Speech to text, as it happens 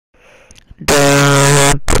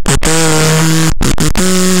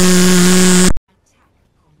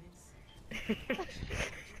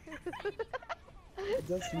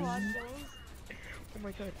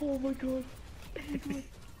my god!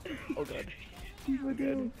 Oh god. Diva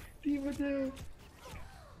down! Diva down!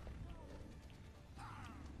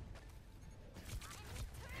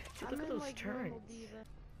 Dude, look at those turns.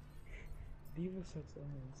 Diva sucks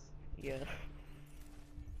ass. Yeah.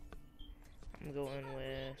 I'm going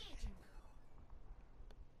with...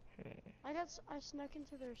 I snuck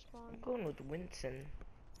into their spawn. I'm going with Winston.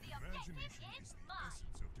 Imagination is the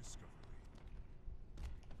essence of discovery.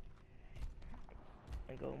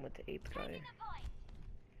 I'm going with the 8th guy.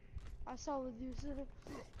 I saw with you, so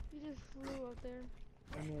you just flew up there.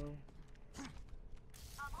 I know.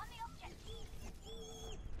 I'm on the objective.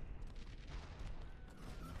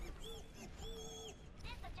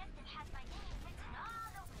 This objective has my name written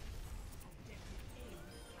all over it.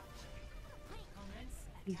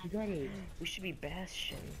 Please, we got it. We should be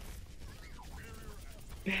Bastion.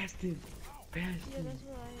 Bastion! Yeah, Bastion! that's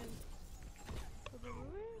what I am.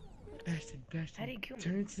 Bastion, Bastion. How do you kill me?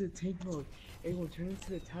 Turn into the tank mode. Everyone, turn into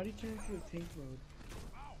the... How do you turn into the tank mode?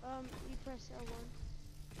 You press L1.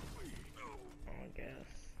 Oh, I guess.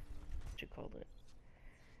 What you called it?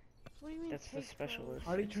 What do you mean? That's the take specialist.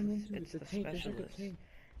 How do you turn into It's the the tank? There's like a specialist. tank.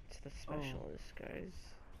 It's the specialist, guys.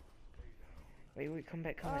 Wait, come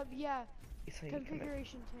back, come Mode? back. Yeah. It's like, come back.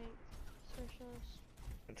 Configuration tank. Specialist.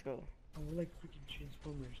 Let's go. Oh, we're like freaking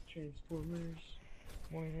Transformers. Transformers.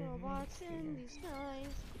 More than Robots me, in the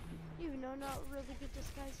skies. You know, not really good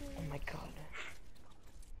disguises. Oh my god.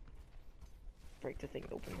 Break the thing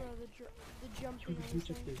open. Bro, the To jumping the on boots this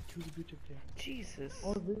up thing. there. To the boots up there. Jesus.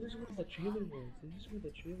 Oh, this is where the trailer was. This is where the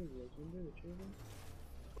trailer was. Remember the trailer?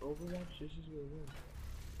 Overwatch, this is where it was.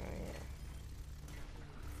 Oh yeah.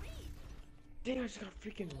 Dang, I just got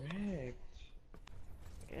freaking wrecked.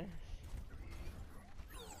 Yes.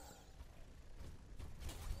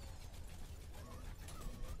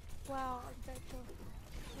 Wow, I'm back to...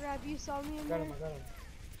 Rab, you saw me in I there? got him, I got him.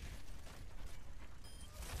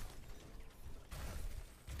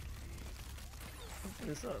 Open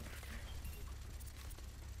this up.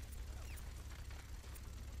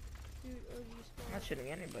 Dude, OG I'm spawn. not shooting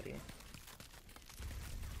anybody.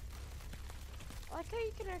 I like how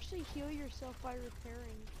you can actually heal yourself by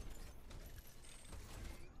repairing.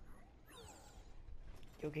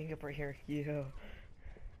 Yo, gang up right here. Yeah.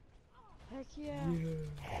 Heck yeah. Yeah.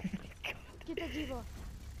 Oh my god. Get that diva.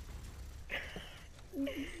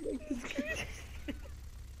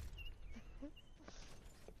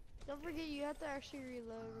 Don't forget, you have to actually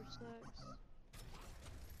reload or sucks.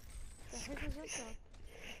 The heck is that sound?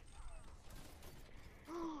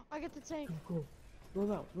 I get the tank. Go.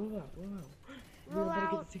 Roll out, roll out, roll out. Roll I'm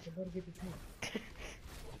about out. to get the tank, I'm about to get the tank.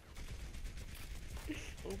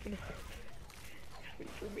 Open up. Wait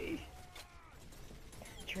for me.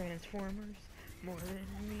 Transformers, more than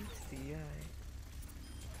meets the eye.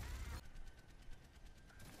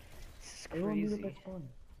 This is Everyone move up crazy. at spawn.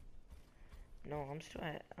 No, I'm still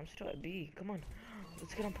at B. Come on,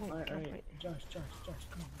 let's get on point. Get on Alright, point. Josh, come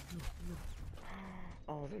on, move.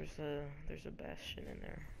 Oh, there's a Bastion in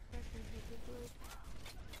there.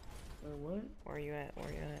 What? Where are you at? Where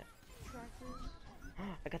are you at? Trackers.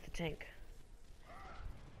 I got the tank.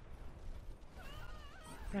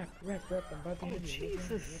 Rap, I'm about to Oh hit you.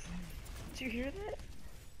 Jesus! Did you hear that?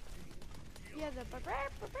 Yeah, the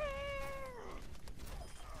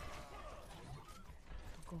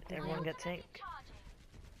Everyone got tank.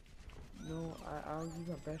 No, I'll use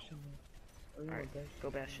my Bastion now. Alright, go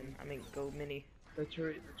Bastion. I mean, go Mini. The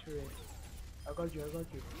turret. I got you.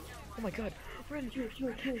 Oh my god! Run! Kill.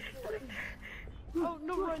 Oh,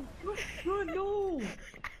 no, run! Run, no!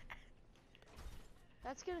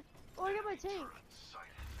 That's gonna... Oh, I got my tank!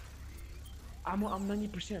 I'm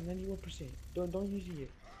 90%, I'm 91%. Don't use it yet.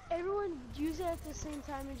 Everyone use it at the same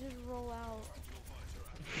time and just roll out.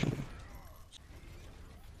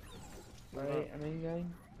 Alright, I'm in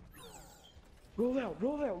going. Roll out. Now.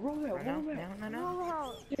 Roll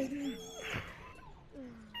out!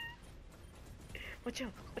 Watch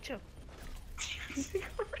out! Watch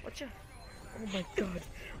out! Oh my god.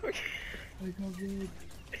 I got red.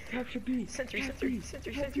 Capture B. Sentry! You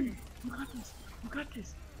got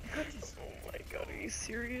this. Oh my god, are you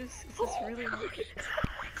serious? Is this really working?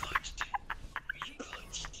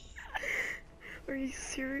 Are you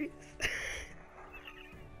serious?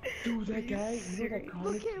 Dude, that guy, you know that serious? comic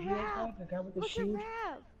Look at hero guy? Rap! The guy with the Look at shield?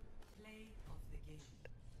 Rap!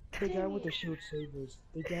 The guy with the shield saved us.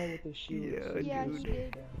 The guy with the shield. Yeah, dude. he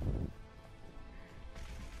did.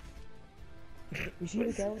 You see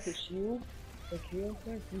the guy with the shield? The hero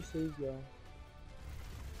guy? He saved y'all.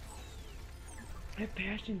 That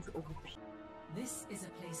Bastion's OP. This is a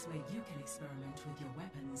place where you can experiment with your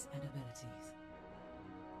weapons and abilities.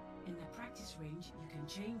 In the practice range, you can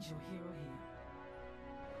change your hero here.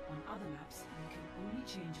 On other maps, you can only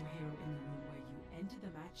change your hero in the room where you enter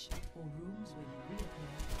the match or rooms where you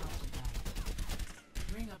reappear after dying.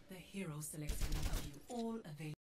 Bring up the hero selection of you all available.